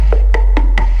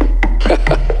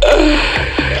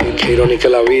irónica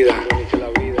es la vida.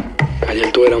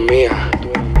 Ayer tú eras mía,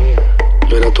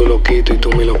 yo era tu loquito y tú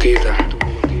mi loquita.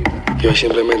 Y hoy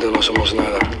simplemente no somos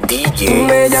nada. Tú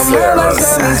me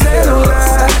llamabas a mi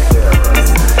celular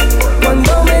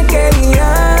cuando me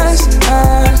querías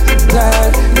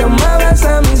hablar. Llamabas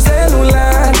a mi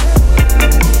celular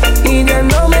y ya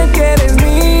no me quieres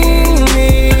ni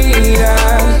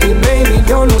mirar. Y baby,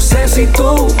 yo no sé si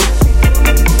tú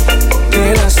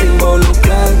quieras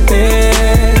involucrarte.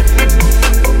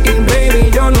 Y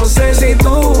baby, yo no sé si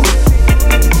tú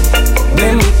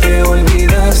de mí te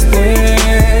olvidaste.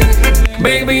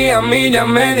 Baby, a mí ya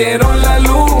me dieron la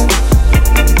luz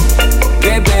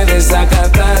que te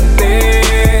desacataste.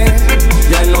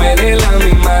 Ya no eres la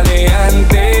misma de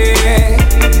antes,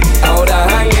 ahora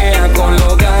janguea con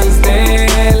los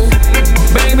gangsters.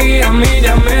 Baby, a mí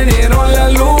ya me dieron la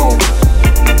luz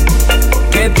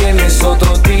que tienes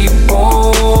otro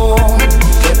tipo,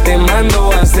 que te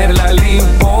mando a hacer la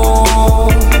lipo.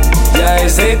 Ya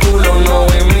ese culo no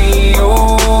es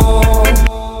mío.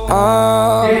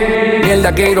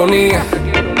 Mierda, qué ironía,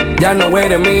 ya no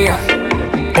eres mía.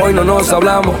 Hoy no nos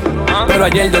hablamos, pero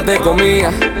ayer yo te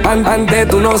comía. Antes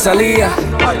tú no salías,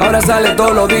 ahora sales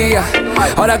todos los días.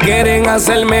 Ahora quieren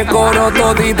hacerme coro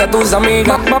todita tus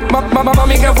amigas.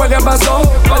 Mami, ¿qué fue que pasó?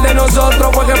 ¿Cuál de nosotros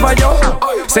fue que falló?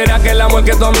 ¿Será que el amor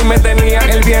que tú a mí me tenías,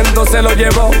 el viento se lo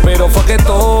llevó? Pero fue que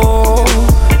todo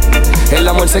el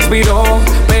amor se expiró.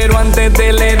 Pero antes de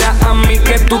él era a mí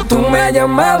que tú me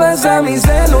llamabas a mi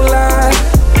celular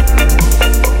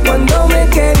cuando me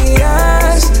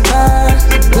querías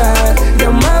hablar.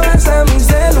 Llamabas a mi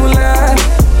celular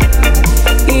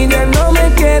y ya no me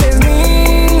quieres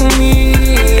ni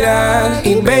mirar.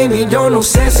 Y baby, yo no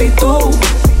sé si tú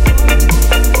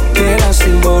quieras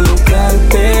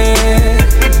involucrarte.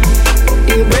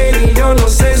 Y baby, yo no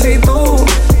sé si tú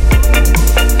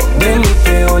de mí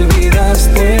te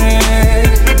olvidaste.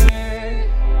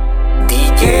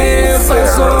 ¿Qué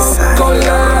pasó con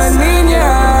la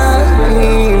niña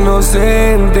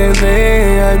inocente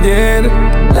de ayer?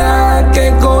 La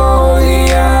que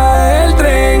cogía el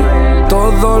tren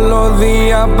todos los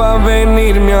días pa'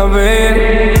 venirme a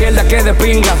ver. Mierda que de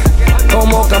pinga,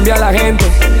 cómo cambia la gente.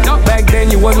 Back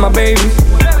then you was my baby,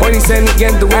 hoy ni sé ni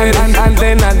quién tú eres.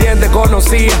 Antes nadie te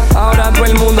conocía, ahora todo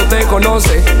el mundo te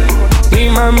conoce. Y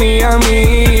mami, a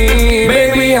mí,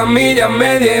 baby, a mí ya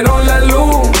me dieron la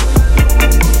luz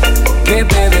que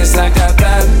te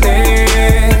desacataste.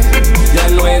 Ya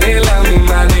no eres la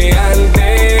misma de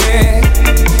antes,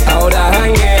 ahora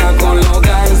janguea con los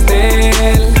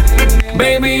gangsters.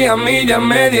 Baby, a mí ya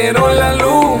me dieron la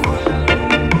luz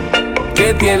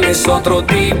que tienes otro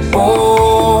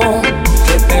tipo,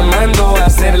 que te mando a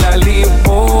hacer la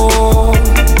lipo.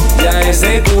 Ya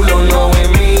ese culo no es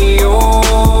mío.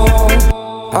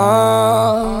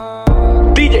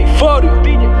 DJ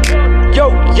FerRosario,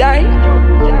 yo, Yay,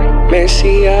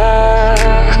 Mesías.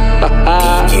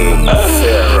 DJ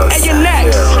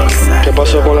FerRosario. ¿Qué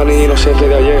pasó con la niña inocente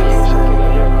de ayer?